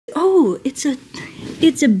Ooh, it's a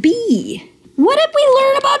bee. What did we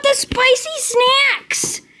learn about the spicy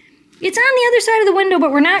snacks? It's on the other side of the window,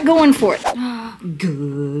 but we're not going for it.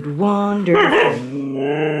 Good, wonderful.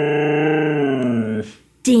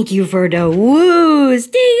 Thank you for the woos.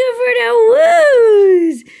 Thank you for the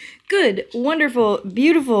woos. Good, wonderful,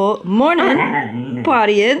 beautiful morning,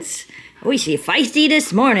 audience. We see feisty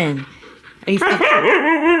this morning. Are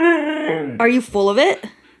you full of it?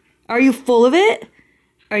 Are you full of it?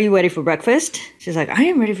 Are you ready for breakfast? She's like, I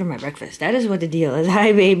am ready for my breakfast. That is what the deal is.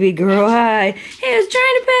 Hi, baby girl. Hi. Hey, I was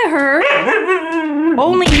trying to pet her.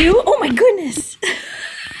 Only you? Oh, my goodness.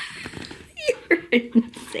 You're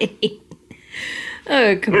insane.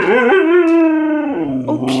 Oh, come on.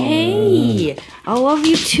 Okay. I love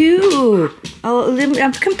you, too. I'll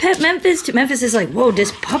come pet Memphis, too. Memphis is like, whoa,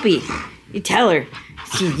 this puppy. You tell her.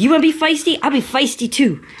 See, you want to be feisty? I'll be feisty,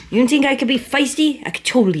 too. You don't think I could be feisty? I could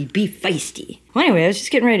totally be feisty. Well, anyway, I was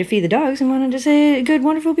just getting ready to feed the dogs and wanted to say a good,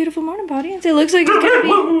 wonderful, beautiful morning, audience. It looks like it's going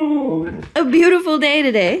to be a beautiful day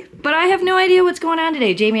today. But I have no idea what's going on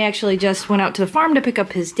today. Jamie actually just went out to the farm to pick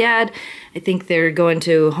up his dad. I think they're going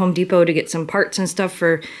to Home Depot to get some parts and stuff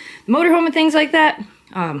for the motorhome and things like that.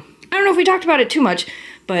 I don't know if we talked about it too much,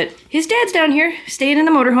 but his dad's down here, staying in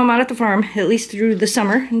the motorhome out at the farm, at least through the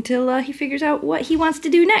summer, until he figures out what he wants to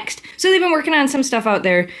do next. So they've been working on some stuff out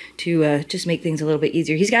there to just make things a little bit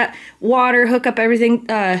easier. He's got water, hook up everything.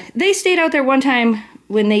 They stayed out there one time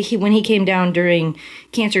when he came down during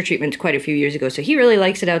cancer treatment quite a few years ago, so he really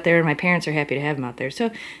likes it out there, and my parents are happy to have him out there, so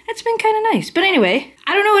that's been kind of nice. But anyway,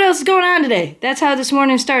 I don't know what else is going on today. That's how this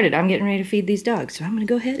morning started. I'm getting ready to feed these dogs, so I'm going to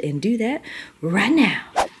go ahead and do that right now.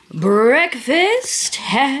 Breakfast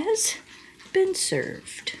has been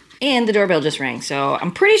served. And the doorbell just rang, so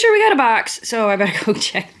I'm pretty sure we got a box, so I better go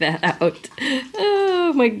check that out.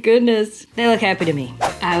 Oh my goodness. They look happy to me.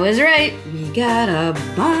 I was right. We got a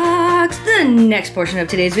box. The next portion of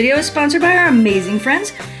today's video is sponsored by our amazing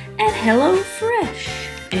friends at HelloFresh.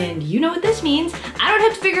 And you know what this means. I don't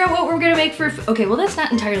have to figure out what we're gonna make for, okay, well that's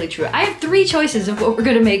not entirely true. I have 3 choices of what we're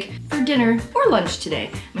gonna make for dinner or lunch today.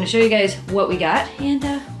 I'm gonna show you guys what we got and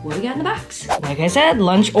what we got in the box. Like I said,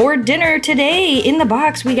 lunch or dinner today. In the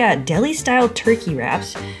box, we got deli-style turkey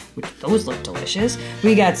wraps, which those look delicious.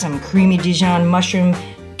 We got some creamy Dijon mushroom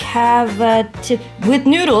cavati with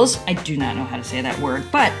noodles. I do not know how to say that word,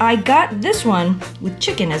 but I got this one with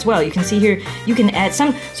chicken as well. You can see here, you can add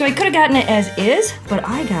some, so I could have gotten it as is, but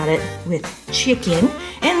I got it with chicken,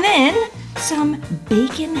 and then some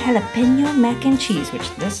bacon jalapeno mac and cheese, which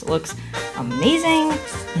this looks amazing,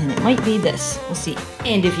 and it might be this. We'll see.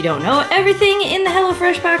 And if you don't know, everything in the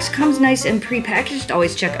HelloFresh box comes nice and pre-packaged.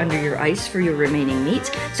 Always check under your ice for your remaining meats.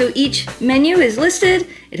 So each menu is listed.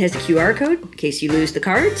 It has a QR code in case you lose the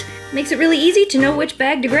cards. Makes it really easy to know which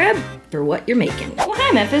bag to grab for what you're making. Well,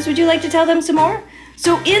 hi Memphis, would you like to tell them some more?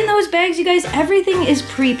 So in those bags, you guys, everything is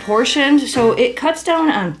pre-portioned, so it cuts down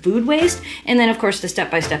on food waste. And then of course the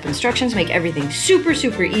step-by-step instructions make everything super,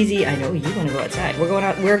 super easy. I know you want to go outside.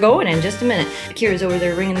 We're going in just a minute. Kira's over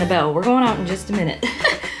there ringing the bell. We're going out in just a minute.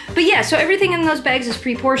 But yeah, so everything in those bags is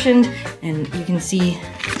pre-portioned, and you can see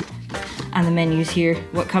on the menus here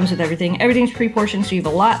what comes with everything. Everything's pre-portioned, so you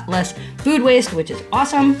have a lot less food waste, which is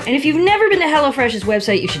awesome. And if you've never been to HelloFresh's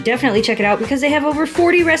website, you should definitely check it out because they have over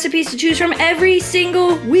 40 recipes to choose from every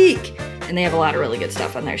single week. And they have a lot of really good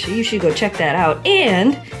stuff on there, so you should go check that out.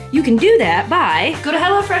 And you can do that by go to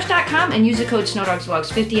HelloFresh.com and use the code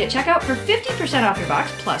snowdogsvlogs50 at checkout for 50% off your box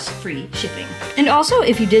plus free shipping. And also,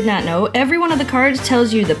 if you did not know, every one of the cards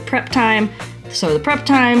tells you the prep time. So the prep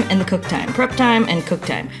time and the cook time. Prep time and cook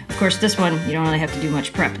time. Of course, this one, you don't really have to do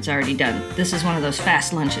much prep. It's already done. This is one of those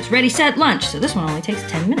fast lunches. Ready, set, lunch. So this one only takes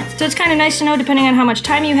 10 minutes. So it's kind of nice to know, depending on how much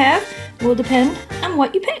time you have, will depend on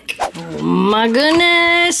what you pick. Oh my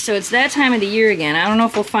goodness. So it's that time of the year again. I don't know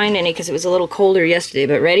if we'll find any because it was a little colder yesterday,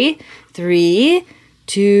 but ready? 3,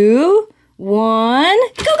 2, 1.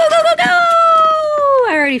 Go, go, go, go, go!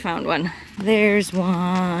 I already found one. There's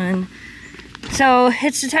one. So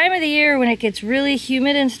it's the time of the year when it gets really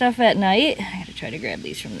humid and stuff at night. I gotta try to grab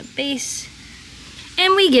these from the base.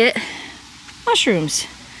 And we get mushrooms.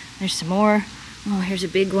 There's some more. Oh, here's a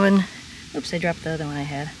big one. Oops, I dropped the other one I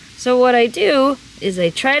had. So what I do is I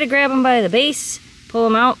try to grab them by the base, pull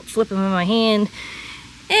them out, flip them in my hand,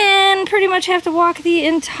 and pretty much have to walk the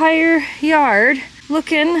entire yard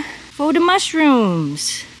looking for the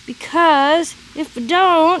mushrooms. Because if we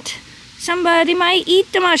don't, somebody might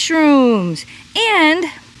eat the mushrooms. And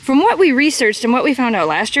from what we researched and what we found out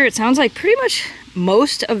last year, it sounds like pretty much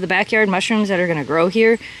most of the backyard mushrooms that are gonna grow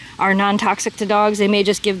here are non-toxic to dogs. They may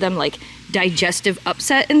just give them like digestive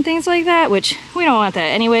upset and things like that, which we don't want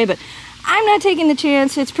that anyway, but I'm not taking the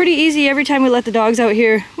chance. It's pretty easy every time we let the dogs out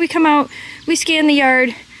here. We come out, we scan the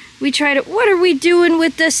yard, we try to, what are we doing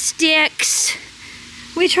with the sticks?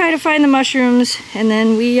 We try to find the mushrooms, and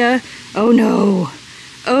then we, oh no.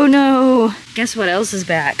 Oh no. Guess what else is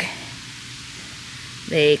back?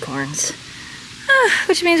 The acorns.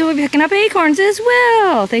 Which means we'll be picking up acorns as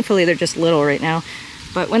well. Thankfully, they're just little right now.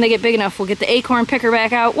 But when they get big enough, we'll get the acorn picker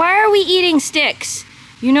back out. Why are we eating sticks?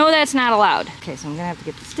 You know that's not allowed. Okay, so I'm gonna have to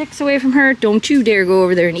get the sticks away from her. Don't you dare go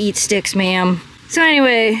over there and eat sticks, ma'am. So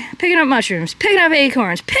anyway, picking up mushrooms, picking up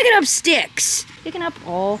acorns, picking up sticks. Picking up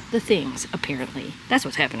all the things, apparently. That's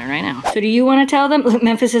what's happening right now. So do you want to tell them? Look,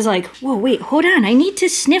 Memphis is like, whoa, wait, hold on. I need to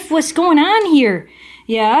sniff what's going on here.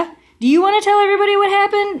 Yeah? Do you want to tell everybody what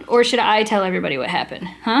happened? Or should I tell everybody what happened?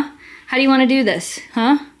 Huh? How do you want to do this?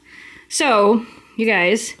 Huh? So, you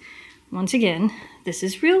guys, once again, this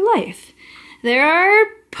is real life. There are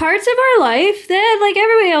parts of our life that, like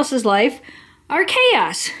everybody else's life, are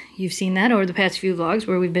chaos. You've seen that over the past few vlogs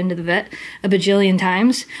where we've been to the vet a bajillion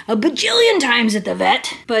times. A bajillion times at the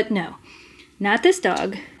vet. But no, not this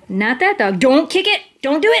dog. Not that dog. Don't kick it.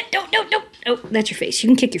 Don't do it. Don't. Oh, that's your face. You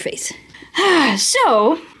can kick your face.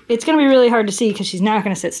 So, it's going to be really hard to see because she's not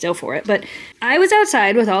going to sit still for it. But I was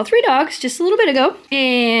outside with all 3 dogs just a little bit ago.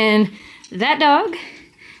 And that dog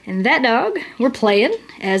and that dog were playing,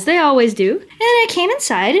 as they always do. And I came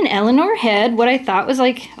inside and Eleanor had what I thought was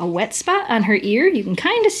like a wet spot on her ear. You can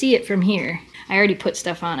kind of see it from here. I already put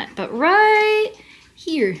stuff on it. But right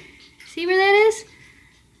here, see where that is?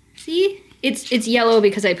 See? It's yellow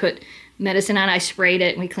because I put medicine on it. I sprayed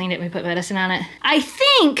it and we cleaned it and we put medicine on it. I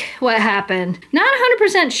think what happened, not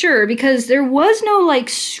 100% sure because there was no like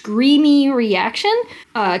screamy reaction.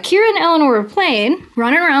 Kira and Eleanor were playing,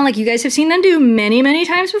 running around like you guys have seen them do many, many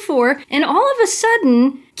times before. And all of a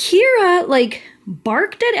sudden, Kira like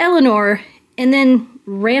barked at Eleanor and then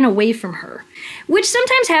ran away from her, which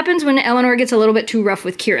sometimes happens when Eleanor gets a little bit too rough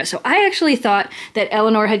with Kira. So I actually thought that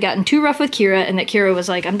Eleanor had gotten too rough with Kira and that Kira was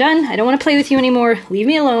like, I'm done. I don't want to play with you anymore. Leave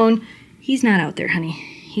me alone. He's not out there, honey.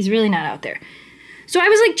 He's really not out there. So I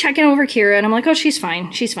was like checking over Kira and I'm like, oh, she's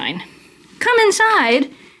fine. She's fine. Come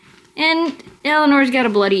inside and Eleanor's got a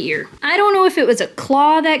bloody ear. I don't know if it was a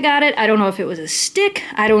claw that got it. I don't know if it was a stick.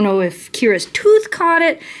 I don't know if Kira's tooth caught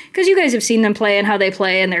it. Because you guys have seen them play and how they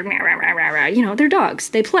play and they're, rah, rah, rah, rah. You know, they're dogs.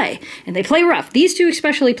 They play. And they play rough. These two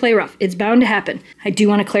especially play rough. It's bound to happen. I do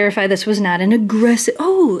want to clarify this was not an aggressive...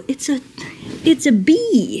 Oh, it's a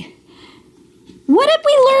bee. What did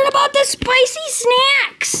we learn about the spicy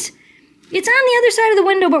snacks? It's on the other side of the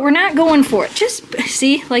window, but we're not going for it. Just,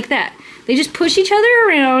 see, like that. They just push each other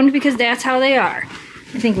around because that's how they are.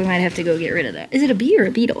 I think we might have to go get rid of that. Is it a bee or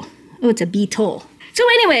a beetle? Oh, it's a beetle. So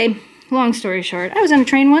anyway, long story short, I was on a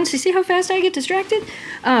train once. You see how fast I get distracted?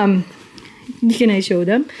 Can I show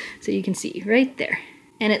them? So you can see right there.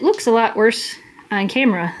 And it looks a lot worse on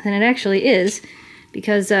camera than it actually is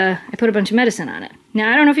because I put a bunch of medicine on it.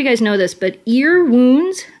 Now, I don't know if you guys know this, but ear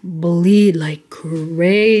wounds bleed like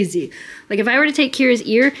crazy. Like if I were to take Kira's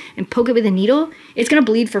ear and poke it with a needle, it's gonna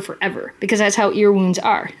bleed for forever because that's how ear wounds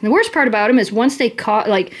are. And the worst part about them is once they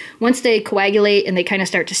coagulate and they kind of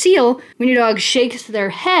start to seal, when your dog shakes their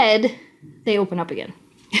head, they open up again.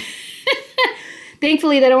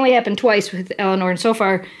 Thankfully, that only happened twice with Eleanor, and so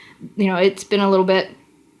far, you know, it's been a little bit,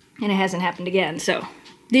 and it hasn't happened again, so.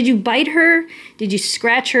 Did you bite her? Did you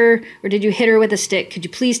scratch her? Or did you hit her with a stick? Could you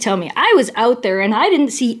please tell me? I was out there and I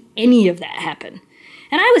didn't see any of that happen.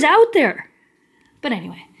 And I was out there. But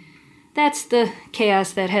anyway, that's the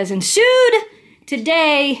chaos that has ensued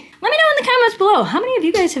today. Let me know in the comments below. How many of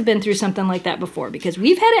you guys have been through something like that before? Because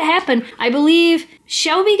we've had it happen. I believe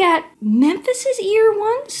Shelby got Memphis's ear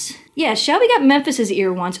once. Yeah, Shelby got Memphis's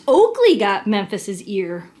ear once. Oakley got Memphis's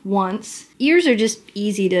ear once. Ears are just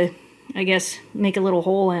easy to, I guess, make a little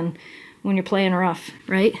hole in when you're playing rough,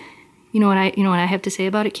 right? You know what I have to say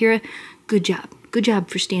about it, Kira? Good job. Good job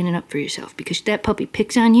for standing up for yourself because that puppy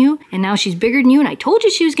picks on you and now she's bigger than you and I told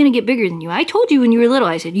you she was going to get bigger than you. I told you when you were little,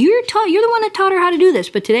 I said, you're the one that taught her how to do this.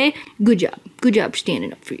 But today, good job. Good job for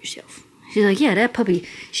standing up for yourself. She's like, yeah, that puppy,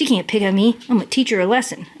 she can't pick on me. I'm going to teach her a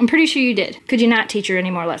lesson. I'm pretty sure you did. Could you not teach her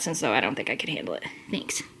any more lessons though? I don't think I could handle it.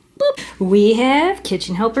 Thanks. Boop. We have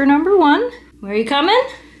kitchen helper number 1. Where are you coming?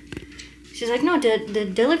 She's like, no,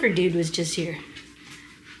 the delivery dude was just here.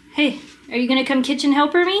 Hey, are you gonna come kitchen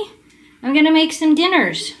helper me? I'm gonna make some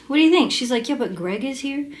dinners. What do you think? She's like, yeah, but Greg is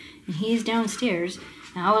here and he's downstairs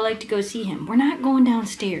and I would like to go see him. We're not going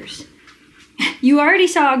downstairs. You already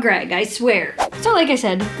saw Greg, I swear. So like I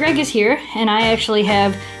said, Greg is here, and I actually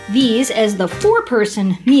have these as the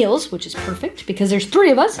 4-person meals, which is perfect because there's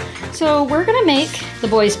 3 of us. So we're gonna make, the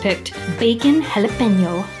boys picked, bacon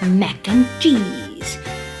jalapeno mac and cheese.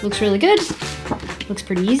 Looks really good. Looks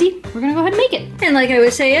pretty easy. We're gonna go ahead and make it. And like I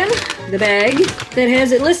was saying, the bag that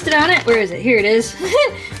has it listed on it, where is it? Here it is.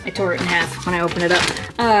 I tore it in half when I opened it up.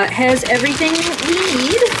 Has everything we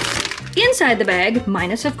need inside the bag,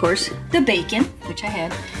 minus of course the bacon, which I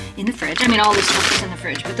had in the fridge. I mean, all this stuff is in the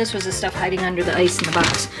fridge, but this was the stuff hiding under the ice in the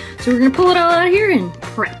box. So we're gonna pull it all out of here and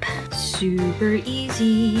prep. Super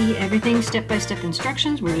easy. Everything step-by-step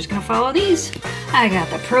instructions. We're just gonna follow these. I got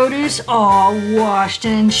the produce all washed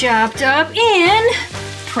and chopped up and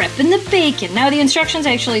prepping the bacon. Now the instructions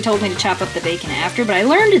actually told me to chop up the bacon after, but I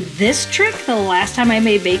learned this trick the last time I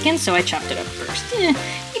made bacon, so I chopped it up first. You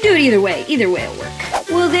do it either way. Either way will work.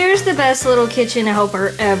 Well, there's the best little kitchen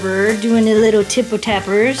helper ever, doing the little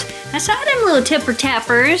tipper-tappers. I saw them little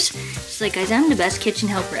tipper-tappers. She's like, guys, I'm the best kitchen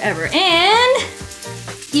helper ever. And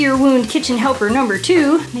ear wound kitchen helper number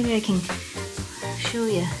 2. Maybe I can show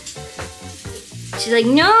you. She's like,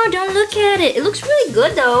 no, don't look at it. It looks really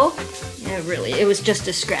good, though. Yeah, really, it was just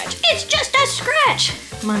a scratch. It's just a scratch!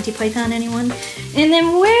 Monty Python, anyone? And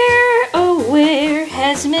then where, oh, where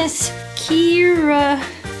has Miss Kira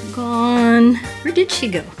gone? Where did she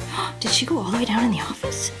go? Did she go all the way down in the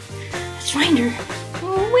office? Let's find her.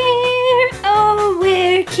 Oh,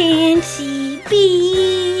 where can she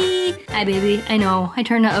be? Hi, baby. I know. I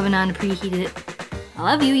turned the oven on to preheat it. I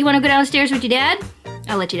love you. You want to go downstairs with your dad?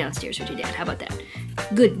 I'll let you downstairs with your dad. How about that?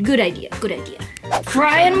 Good idea. Good idea.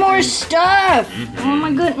 Frying more stuff. Oh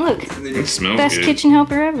my goodness! Look, it smells best good. Kitchen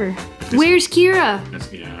helper ever. Where's Kira?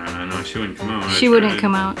 Yeah, I know she wouldn't come out. She wouldn't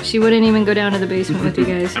come out. She wouldn't even go down to the basement with you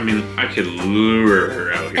guys. I mean, I could lure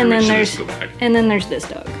her out here. And then but there's she'll just go back. and then there's this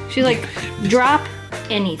dog. She's like, drop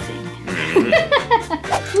anything.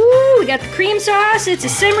 Woo! We got the cream sauce. It's a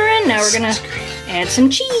simmering. Now we're gonna add some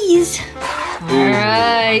cheese. All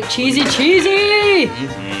right, cheesy.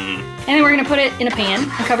 And then we're gonna put it in a pan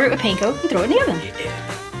and cover it with panko and throw it in the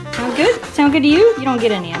oven. Sound good? Sound good to you? You don't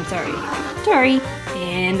get any, I'm sorry. Sorry.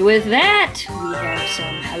 And with that, we have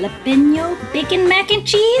some jalapeno bacon mac and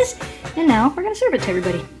cheese. And now we're gonna serve it to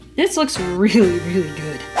everybody. This looks really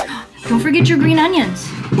good. Don't forget your green onions.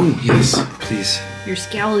 Oh, yes, please. Your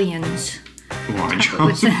scallions.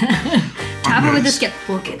 Top it with the scale.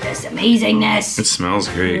 Look at this amazingness. It smells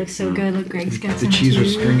great. It looks so good. Look, Greg's got The some cheese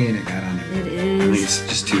was too. stringy and it got on It there. I think is. it's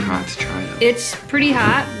just too hot to try though. It's pretty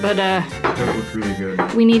hot, but That looked really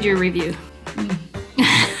good. we need your review.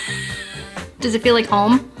 Does it feel like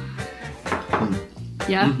home?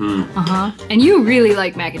 Yeah? And you really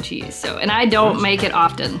like mac and cheese, so, and I don't make it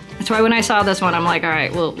often. That's why when I saw this one, I'm like, all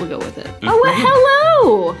right, we'll go with it. Oh, well,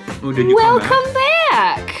 hello! Oh, did you Welcome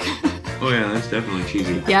back! Oh yeah, that's definitely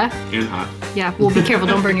cheesy. Yeah? And hot. Yeah, well, be careful,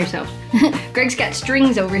 don't burn yourself. Greg's got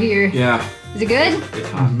strings over here. Yeah. Is it good? It's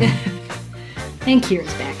hot. And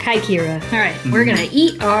Kira's back. Hi, Kira. All right, we're gonna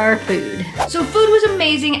eat our food. So food was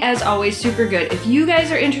amazing, as always, super good. If you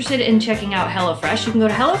guys are interested in checking out HelloFresh, you can go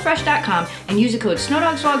to HelloFresh.com and use the code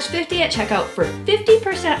snowdogsvlogs50 at checkout for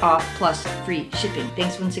 50% off plus free shipping.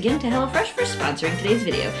 Thanks once again to HelloFresh for sponsoring today's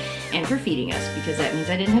video and for feeding us, because that means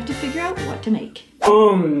I didn't have to figure out what to make.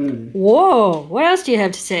 Whoa, what else do you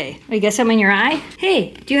have to say? I guess I'm in your eye?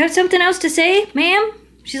 Hey, do you have something else to say, ma'am?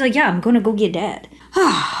 She's like, yeah, I'm gonna go get Dad.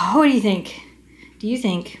 What do you think? Do you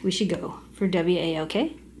think we should go for WALK?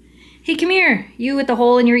 Hey, come here. You with the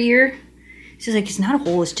hole in your ear? She's like, it's not a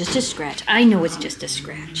hole, it's just a scratch. I know it's just a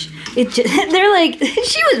scratch. They're like,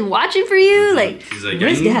 she was watching for you. Like, She's like,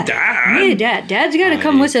 where's I need Dad? Dad. Hey, Dad. Dad's got to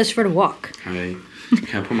come with us for the walk. Can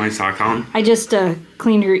I put my sock on? I just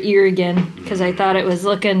cleaned her ear again because I thought it was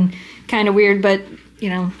looking kind of weird, but you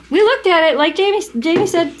know, we looked at it like Jamie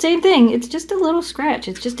said, same thing. It's just a little scratch.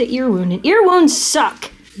 It's just an ear wound, and ear wounds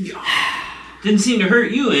suck. Didn't seem to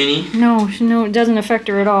hurt you any. No, it doesn't affect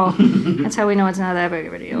her at all. That's how we know it's not that big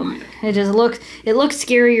of a deal. It just looks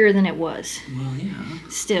scarier than it was. Well, yeah.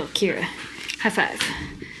 Still, Kira, high five.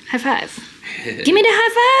 High five. Give me the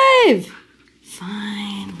high five.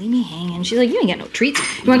 Fine, leave me hanging. She's like, you ain't got no treats.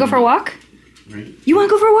 You want to go for a walk? Right. You want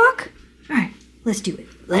to go for a walk? All right, let's do it.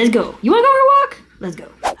 Let's go. You want to go for a walk? Let's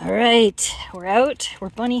go. All right, we're out. We're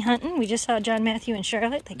bunny hunting. We just saw John, Matthew, and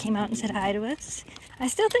Charlotte. They came out and said hi to us. I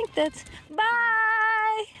still think that's,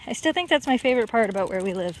 bye! I still think that's my favorite part about where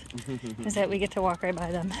we live, is that we get to walk right by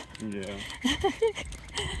them. Yeah.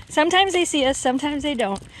 Sometimes they see us, sometimes they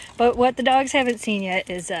don't. But what the dogs haven't seen yet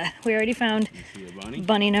is we already found See a bunny?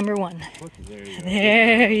 bunny number 1. There you go.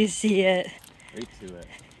 There, you see it. Right to it.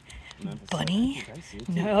 Bunny?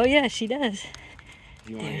 No, oh yeah, she does.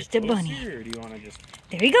 There's the bunny. Or do you want to just...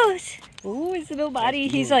 There he goes. Ooh, his little body.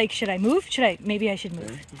 He's like, should I move? Maybe I should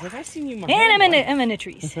move. Because I've seen you. And I'm in the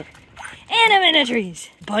trees. And I'm in the trees.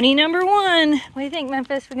 Bunny number 1. What do you think,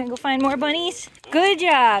 Memphis? We're gonna go find more bunnies? Good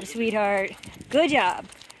job, sweetheart. Good job.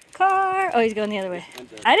 Car. Oh, he's going the other way.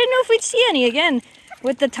 I didn't know if we'd see any again.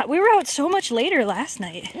 With the we were out so much later last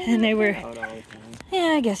night, and they were.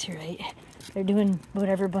 Yeah, I guess you're right. They're doing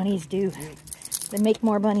whatever bunnies do. They make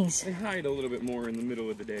more bunnies. They hide a little bit more in the middle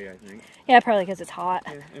of the day, I think. Yeah, probably because it's hot.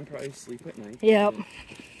 Yeah, and probably sleep at night. Yep.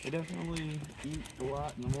 They definitely eat a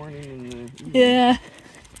lot in the morning and the evening. Yeah.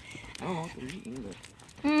 I don't know what they're eating,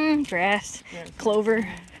 but... Grass, clover,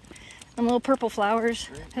 and little purple flowers.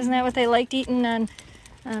 Isn't that what they liked eating on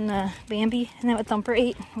Bambi? Isn't that what Thumper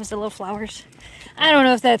ate? Was the little flowers? I don't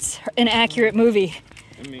know if that's an accurate movie.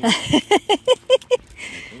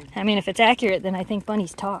 I mean, if it's accurate, then I think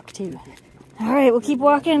bunnies talk too. All right, we'll keep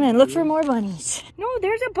walking and look for more bunnies. No,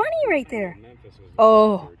 there's a bunny right there.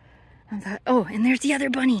 Oh, and there's the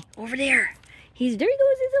other bunny over there. There he goes,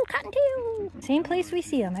 his little cottontail. Same place we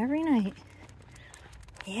see him every night.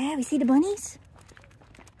 Yeah, we see the bunnies.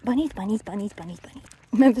 Bunnies, bunnies, bunnies, bunnies, bunnies.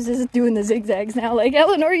 Memphis is doing the zigzags now like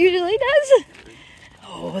Eleanor usually does.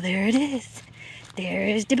 Oh, there it is.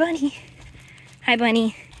 There's the bunny. Hi,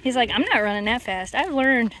 bunny. He's like, I'm not running that fast. I've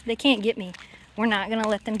learned they can't get me. We're not going to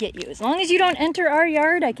let them get you. As long as you don't enter our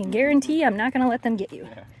yard, I can guarantee I'm not going to let them get you.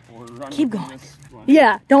 Yeah, keep going.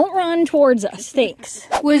 Yeah, don't run towards us. Thanks.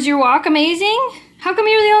 Was your walk amazing? How come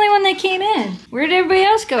you're the only one that came in? Where did everybody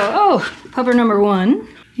else go? Oh, pupper number 1.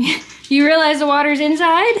 You realize the water's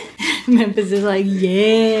inside? Memphis is like,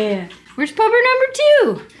 yeah. Where's pupper number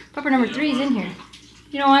 2? Pupper number 3 is in here.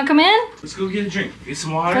 You don't want to come in? Let's go get a drink. Get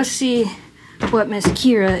some water. Let's see what Miss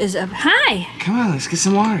Kira is up. Hi. Come on, let's get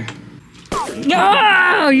some water.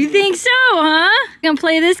 Oh, you think so, huh? Gonna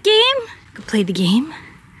play this game? Go play the game.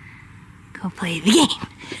 Go play the game.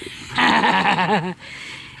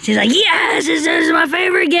 She's like, yes, this is my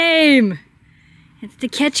favorite game. It's the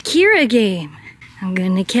Catch Kira game. I'm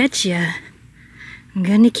gonna catch ya. I'm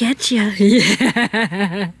gonna catch ya.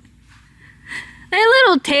 Yeah. That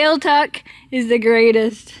little tail tuck is the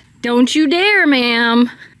greatest. Don't you dare,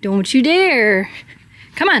 ma'am. Don't you dare.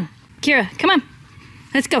 Come on, Kira, come on.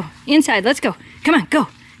 Let's go. Inside, let's go. Come on, go,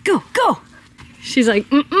 go, go. She's like,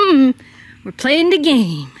 we're playing the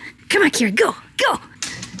game. Come on, Kira, go, go.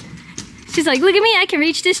 She's like, look at me, I can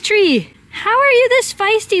reach this tree. How are you this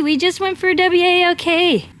feisty? We just went for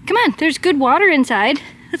W-A-L-K. Come on, there's good water inside.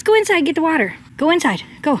 Let's go inside, get the water. Go inside,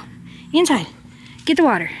 go. Inside, get the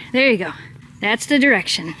water. There you go. That's the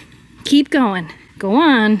direction. Keep going. Go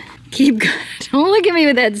on. Keep going. Don't look at me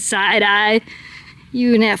with that side eye.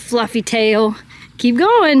 You and that fluffy tail. Keep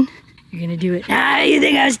going. You're gonna do it. You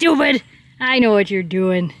think I'm stupid? I know what you're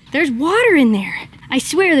doing. There's water in there. I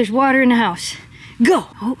swear there's water in the house. Go.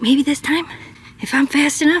 Oh, maybe this time, if I'm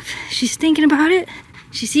fast enough, she's thinking about it.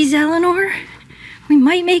 She sees Eleanor. We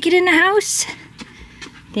might make it in the house.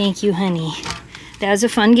 Thank you, honey. That was a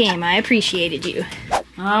fun game. I appreciated you.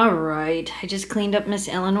 All right. I just cleaned up Miss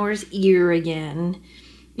Eleanor's ear again.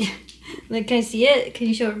 Like, can I see it? Can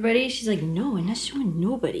you show everybody? She's like, no, I'm not showing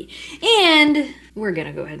nobody. And we're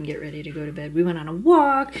gonna go ahead and get ready to go to bed. We went on a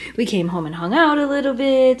walk. We came home and hung out a little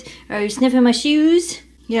bit. Are you sniffing my shoes?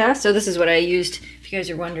 Yeah, so this is what I used, if you guys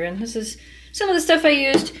are wondering. This is some of the stuff I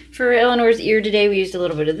used for Eleanor's ear today. We used a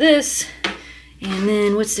little bit of this. And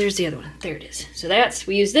then, there's the other one. There it is. So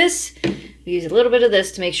we use this. We use a little bit of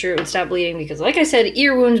this to make sure it would stop bleeding because, like I said,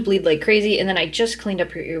 ear wounds bleed like crazy. And then I just cleaned up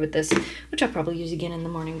her ear with this, which I'll probably use again in the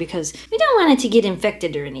morning because we don't want it to get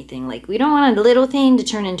infected or anything. Like, we don't want a little thing to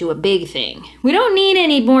turn into a big thing. We don't need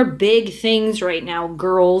any more big things right now,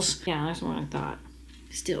 girls. Yeah, that's what I thought.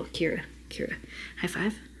 Still, Kira, high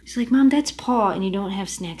five. She's like, Mom, that's paw and you don't have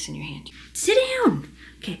snacks in your hand. Sit down.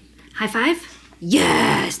 Okay, high five.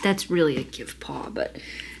 Yes, that's really a give paw, but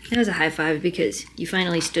that was a high five because you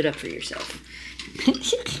finally stood up for yourself.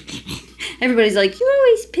 Everybody's like, you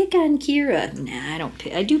always pick on Kira. Nah, I don't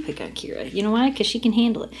pick. I do pick on Kira. You know why? Because she can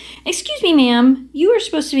handle it. Excuse me, ma'am. You are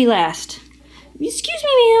supposed to be last. Excuse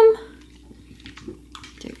me, ma'am.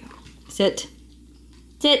 There you go. Sit.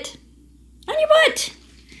 Sit. On your butt.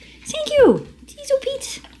 Thank you. Teasel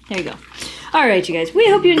Pete. There you go. All right, you guys. We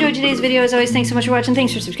hope you enjoyed today's video. As always, thanks so much for watching.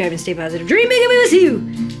 Thanks for subscribing. Stay positive. Dream big, and we will see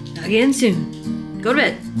you again soon. Go to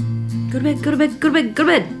bed. Go to bed. Go to bed. Go to bed. Go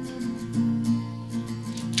to bed.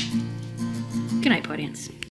 Good night, audience.